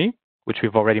autonomy, which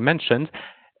we've already mentioned,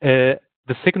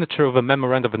 the signature of a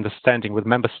memorandum of understanding with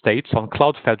member states on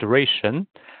cloud federation,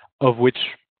 of which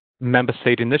member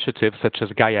state initiatives such as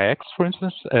Gaia X, for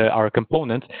instance, are a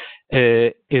component,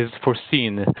 is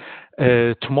foreseen.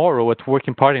 Tomorrow at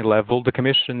working party level, the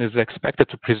Commission is expected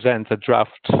to present a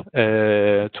draft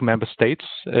to member states,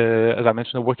 as I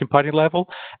mentioned, at working party level.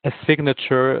 A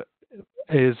signature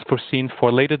is foreseen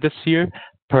for later this year,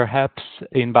 perhaps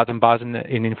in Baden-Baden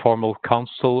in informal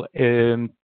council in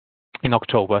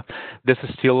October. This is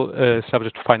still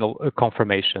subject to final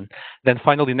confirmation. Then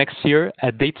finally, next year,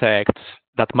 a Data Act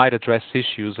that might address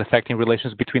issues affecting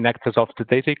relations between actors of the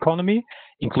data economy,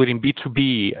 including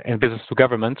B2B and business to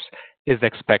government, is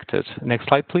expected. Next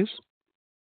slide, please.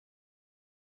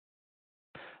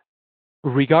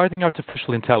 Regarding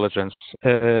artificial intelligence,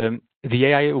 the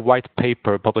AI white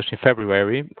paper published in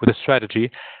February with a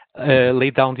strategy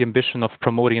laid down the ambition of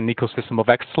promoting an ecosystem of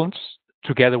excellence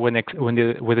together with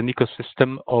an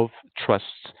ecosystem of trust.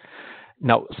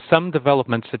 Now, some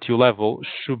developments at EU level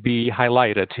should be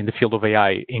highlighted in the field of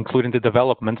AI, including the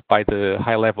development by the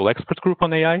high-level expert group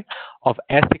on AI of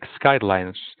ethics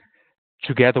guidelines,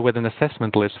 together with an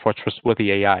assessment list for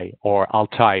trustworthy AI, or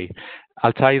ALTAI.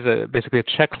 ALTAI is basically a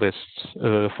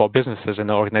checklist for businesses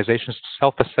and organizations to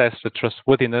self-assess the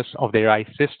trustworthiness of their AI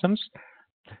systems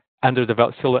under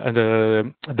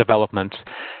development.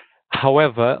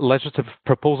 However, legislative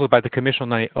proposals by the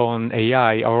Commission on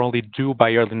AI are only due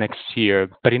by early next year.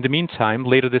 But in the meantime,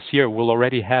 later this year, we'll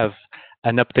already have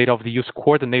an update of the EU's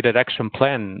coordinated action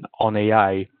plan on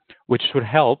AI, which should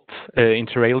help,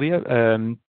 inter alia,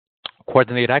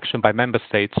 coordinate action by member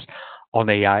states on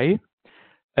AI,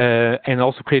 and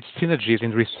also create synergies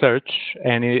in research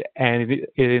and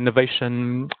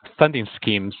innovation funding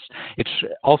schemes. It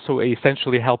should also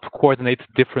essentially help coordinate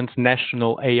different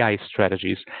national AI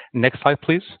strategies. Next slide,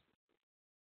 please.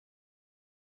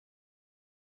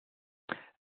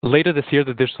 Later this year,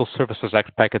 the Digital Services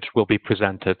Act package will be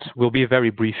presented. We'll be very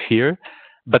brief here,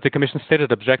 but the Commission's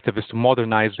stated objective is to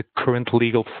modernize the current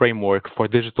legal framework for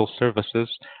digital services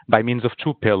by means of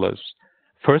two pillars.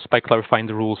 First, by clarifying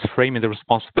the rules framing the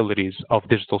responsibilities of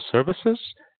digital services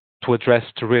to address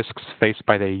the risks faced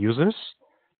by their users.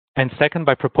 And second,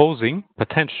 by proposing,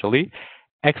 potentially,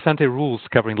 ex-ante rules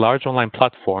covering large online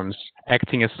platforms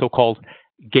acting as so-called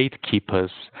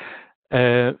gatekeepers.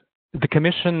 The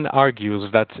Commission argues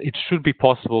that it should be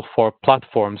possible for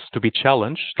platforms to be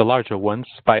challenged, the larger ones,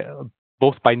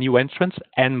 both by new entrants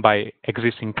and by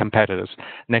existing competitors.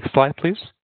 Next slide, please.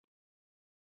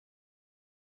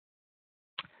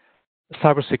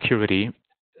 Cybersecurity.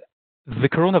 The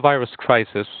coronavirus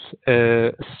crisis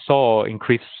saw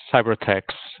increased cyber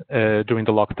attacks during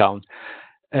the lockdown.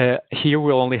 Here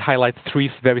we'll only highlight 3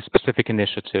 very specific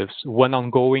initiatives, 1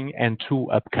 ongoing and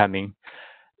 2 upcoming.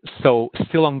 So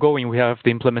still ongoing, we have the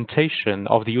implementation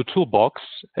of the EU toolbox,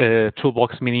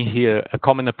 toolbox meaning here a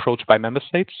common approach by member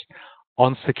states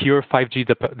on secure 5G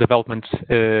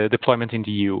deployment in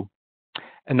the EU.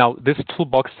 And now this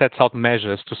toolbox sets out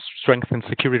measures to strengthen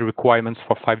security requirements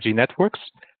for 5G networks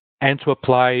and to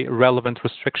apply relevant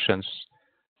restrictions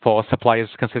for suppliers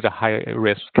considered high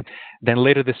risk. Then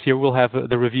later this year, we'll have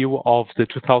the review of the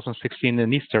 2016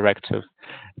 NIS directive,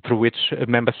 through which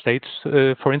member states,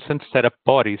 for instance, set up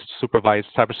bodies to supervise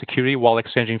cybersecurity while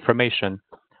exchanging information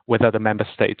with other member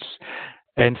states.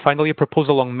 And finally, a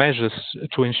proposal on measures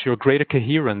to ensure greater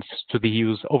coherence to the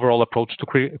EU's overall approach to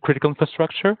critical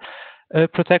infrastructure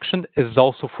protection is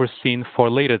also foreseen for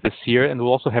later this year, and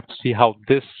we'll also have to see how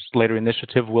this later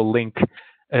initiative will link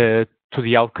to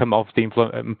the outcome of the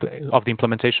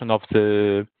implementation of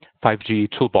the 5G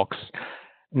toolbox.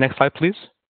 Next slide, please.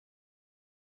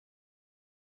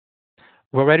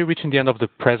 We're already reaching the end of the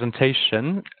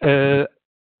presentation.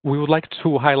 We would like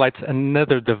to highlight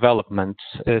another development,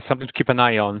 something to keep an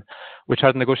eye on, which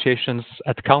are the negotiations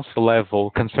at council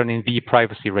level concerning the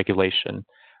e-privacy regulation,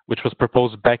 which was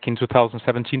proposed back in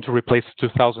 2017 to replace the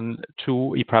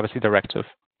 2002 e-privacy directive.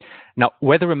 Now,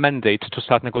 whether a mandate to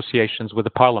start negotiations with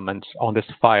the Parliament on this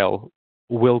file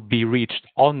will be reached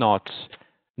or not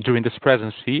during this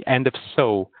presidency, and if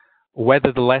so,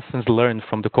 whether the lessons learned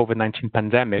from the COVID-19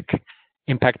 pandemic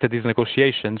impacted these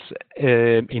negotiations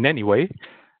in any way,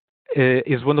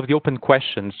 is one of the open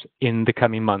questions in the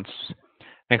coming months.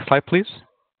 Next slide, please.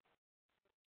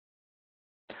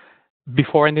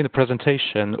 Before ending the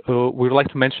presentation, we would like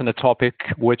to mention a topic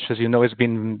which, as you know, has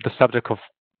been the subject of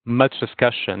much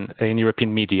discussion in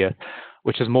European media,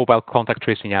 which is mobile contact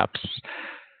tracing apps.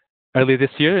 Earlier this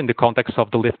year, in the context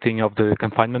of the lifting of the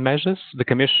confinement measures, the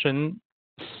Commission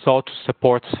sought to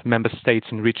support member states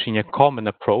in reaching a common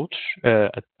approach, a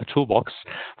toolbox,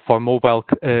 for mobile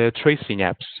tracing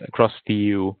apps across the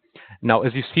EU. Now,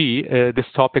 as you see, this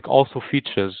topic also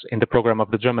features in the program of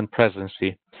the German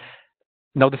presidency.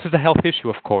 Now, this is a health issue,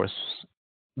 of course,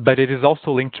 but it is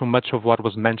also linked to much of what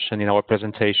was mentioned in our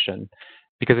presentation,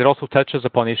 because it also touches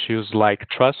upon issues like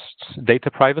trust, data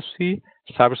privacy,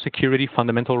 cybersecurity,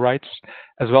 fundamental rights,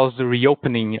 as well as the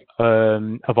reopening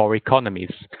of our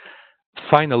economies.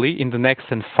 Finally, in the next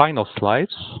and final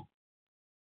slides,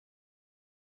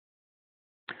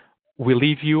 we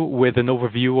leave you with an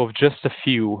overview of just a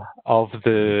few of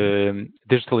the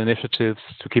digital initiatives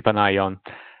to keep an eye on.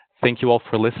 Thank you all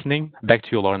for listening. Back to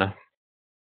you, Lorna.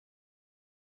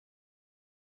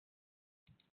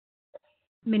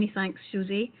 Many thanks,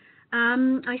 Jose.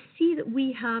 I see that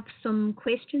we have some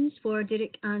questions for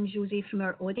Dirk and Jose from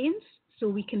our audience, so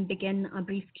we can begin a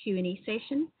brief Q&A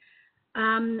session.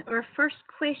 Our first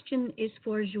question is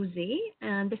for Jose,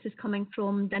 and this is coming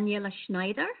from Daniela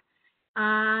Schneider.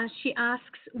 She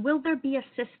asks, will there be a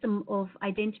system of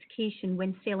identification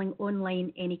when selling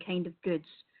online any kind of goods?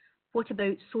 What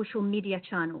about social media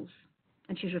channels?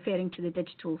 And she's referring to the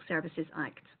Digital Services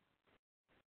Act.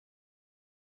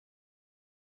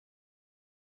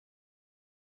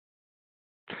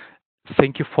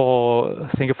 Thank you for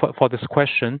this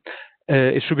question.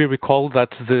 It should be recalled that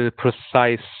the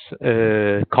precise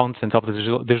content of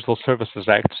the Digital Services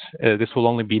Act, this will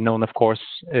only be known, of course,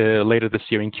 later this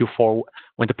year in Q4,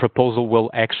 when the proposal will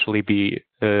actually be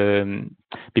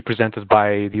presented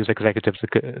by the executives,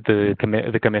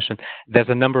 the Commission. There's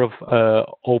a number of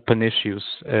open issues,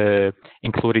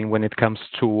 including when it comes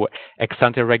to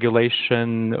ex-ante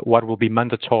regulation, what will be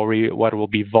mandatory, what will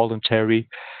be voluntary.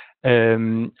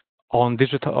 On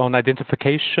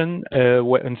identification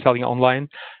when selling online,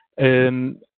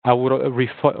 I would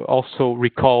also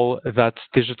recall that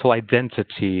digital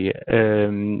identity,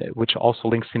 which also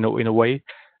links in a way,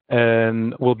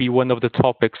 will be one of the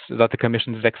topics that the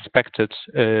Commission is expected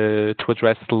to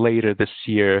address later this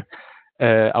year.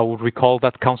 I would recall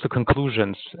that Council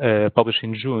conclusions published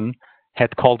in June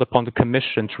had called upon the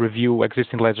Commission to review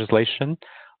existing legislation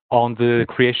on the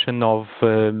creation of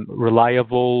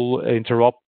reliable,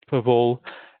 interoperable,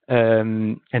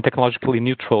 and technologically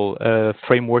neutral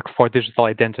framework for digital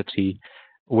identity,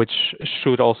 which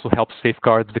should also help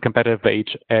safeguard the competitive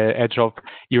edge of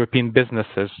European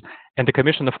businesses. And the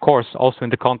Commission, of course, also in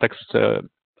the context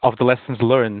of the lessons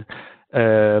learned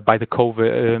by the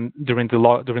COVID during the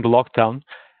lockdown,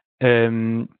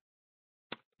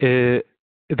 the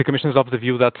Commission is of the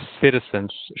view that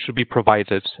citizens should be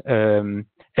provided, and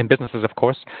businesses, of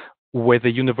course, with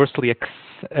a universally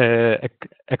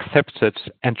accepted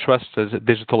and trusted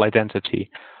digital identity,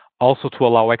 also to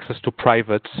allow access to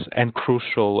private and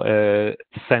crucial,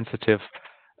 sensitive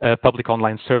public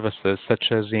online services,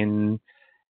 such as in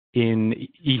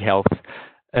e-health.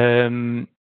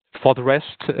 For the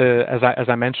rest, as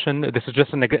I mentioned, this is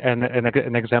just an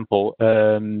example,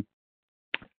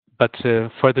 but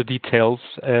further details,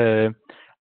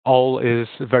 all is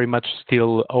very much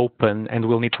still open, and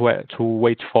we'll need to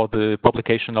wait for the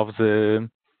publication of the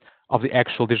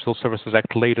actual Digital Services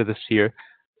Act later this year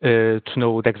to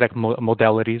know the exact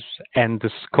modalities and the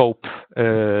scope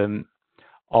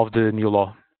of the new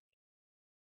law.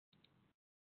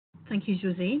 Thank you,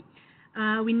 José.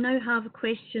 We now have a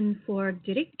question for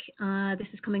Dirk. This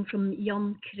is coming from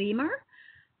Jan Kramer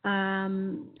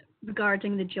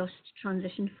regarding the Just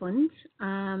Transition Fund.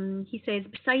 He says,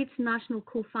 besides national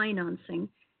co-financing,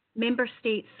 member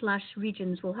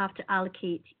states/regions will have to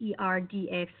allocate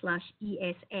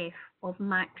ERDF/ESF of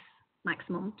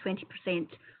maximum 20%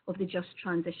 of the Just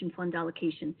Transition Fund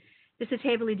allocation. This is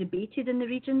heavily debated in the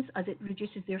regions as it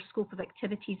reduces their scope of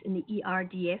activities in the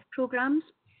ERDF programs.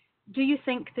 Do you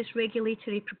think this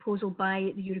regulatory proposal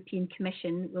by the European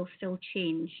Commission will still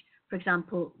change? For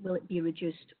example, will it be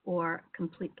reduced or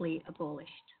completely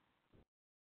abolished?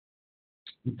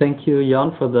 Thank you,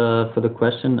 Jan, for the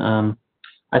question.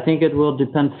 I think it will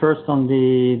depend first on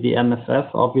the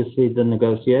MFF, obviously the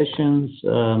negotiations,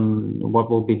 what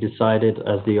will be decided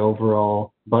as the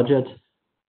overall budget,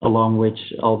 along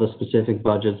which all the specific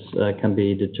budgets can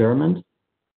be determined.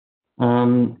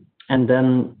 And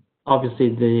then obviously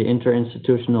the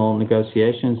interinstitutional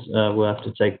negotiations will have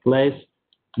to take place.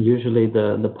 Usually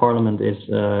the Parliament is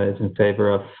in favor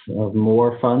of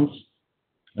more funds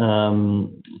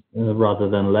rather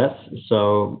than less.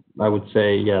 So I would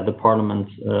say, yeah, the Parliament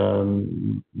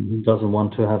doesn't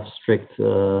want to have strict,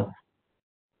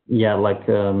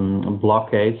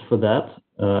 blockades for that.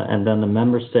 And then the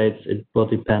member states, it will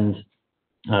depend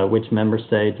which member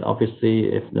state. Obviously,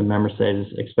 if the member state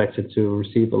is expected to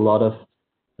receive a lot of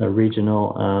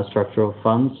regional structural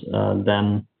funds,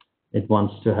 then it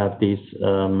wants to have these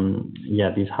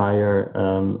higher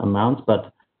amounts.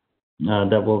 But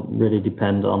that will really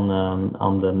depend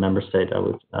on the member state.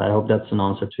 I hope that's an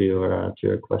answer to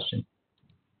your question.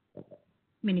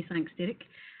 Many thanks, Dirk.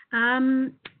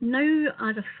 Now,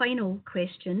 as a final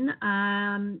question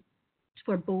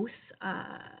for both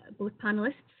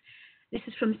panelists, this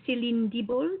is from Céline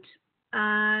Diebold.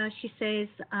 She says,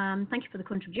 thank you for the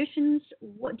contributions.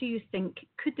 What do you think?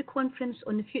 Could the Conference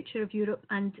on the Future of Europe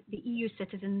and the EU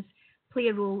citizens play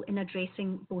a role in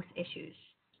addressing both issues?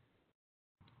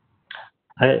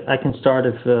 I can start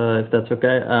if that's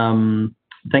okay.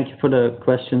 Thank you for the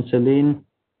question, Céline.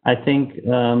 I think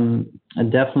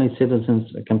definitely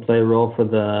citizens can play a role for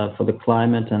the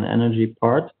climate and energy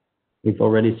part. We've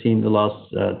already seen the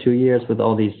last 2 years with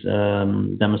all these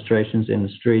demonstrations in the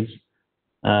streets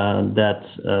that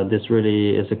this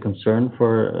really is a concern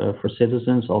for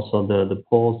citizens. Also, the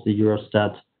polls, the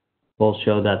Eurostat polls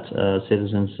show that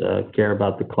citizens care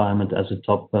about the climate as a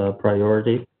top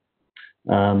priority.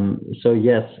 So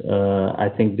yes, I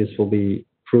think this will be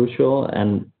crucial,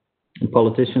 and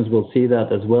politicians will see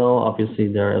that as well. Obviously,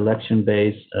 their election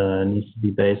base needs to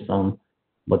be based on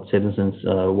what citizens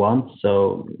want.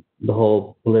 So the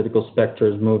whole political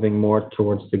spectrum is moving more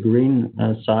towards the green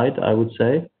side, I would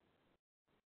say.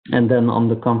 And then on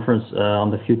the conference on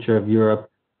the future of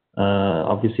Europe,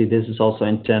 obviously this is also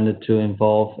intended to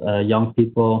involve young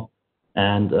people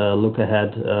and look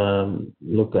ahead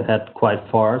quite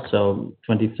far. So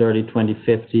 2030,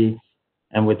 2050,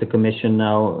 and with the Commission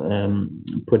now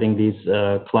putting these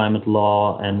climate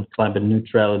law and climate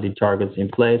neutrality targets in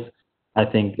place, I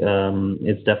think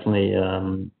it's definitely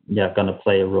going to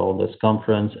play a role, this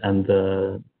conference and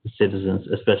the citizens,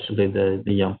 especially the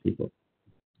young people.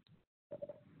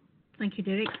 Thank you,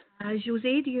 Dirk.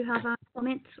 José, do you have a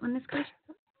comment on this question?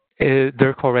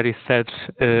 Dirk already said,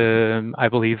 I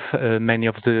believe, many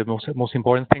of the most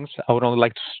important things. I would only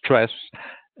like to stress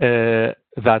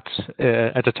that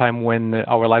at a time when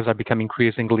our lives are becoming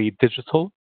increasingly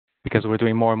digital, because we're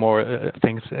doing more and more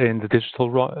things in the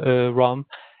digital realm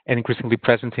and increasingly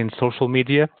present in social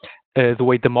media, the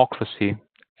way democracy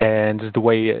and the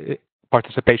way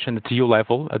participation at EU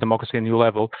level, democracy at EU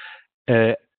level,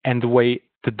 and the way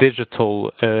the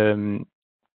digital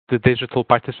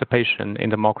participation in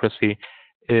democracy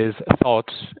is thought,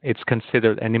 it's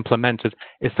considered and implemented,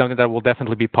 is something that will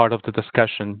definitely be part of the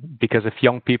discussion, because if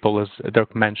young people, as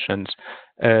Dirk mentioned,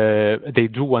 they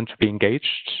do want to be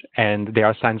engaged, and there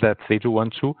are signs that they do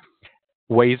want to,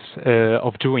 ways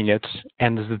of doing it,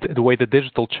 and the way the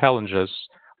digital challenges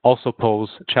also pose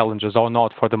challenges or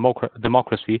not for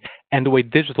democracy, and the way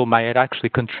digital might actually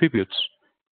contribute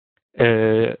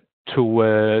to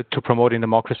promoting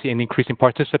democracy and increasing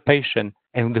participation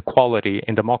and equality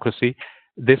in democracy,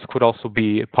 this could also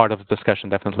be part of the discussion,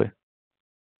 definitely.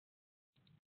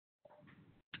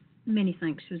 Many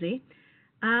thanks, Jose.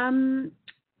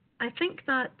 I think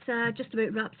that just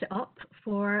about wraps it up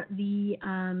for the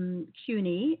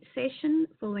Q&A session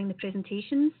following the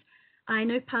presentations. I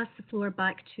now pass the floor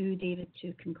back to David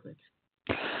to conclude.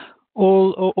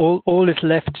 All is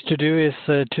left to do is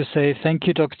to say thank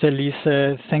you, Dr.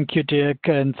 Liese, thank you, Dirk,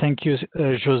 and thank you,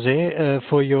 Jose,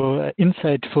 for your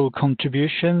insightful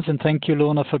contributions, and thank you,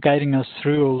 Lorna, for guiding us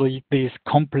through all these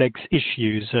complex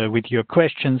issues with your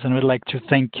questions. And I'd like to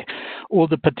thank all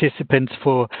the participants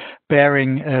for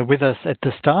bearing with us at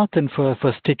the start and for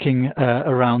sticking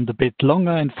around a bit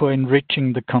longer and for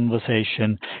enriching the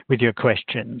conversation with your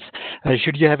questions.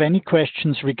 Should you have any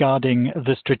questions regarding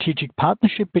the strategic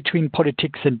partnership between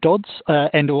politics and DODS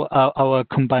and our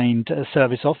combined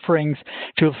service offerings,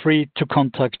 feel free to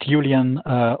contact Julian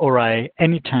or I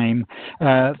anytime.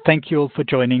 Thank you all for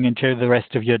joining. Enjoy the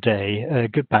rest of your day.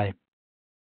 Goodbye.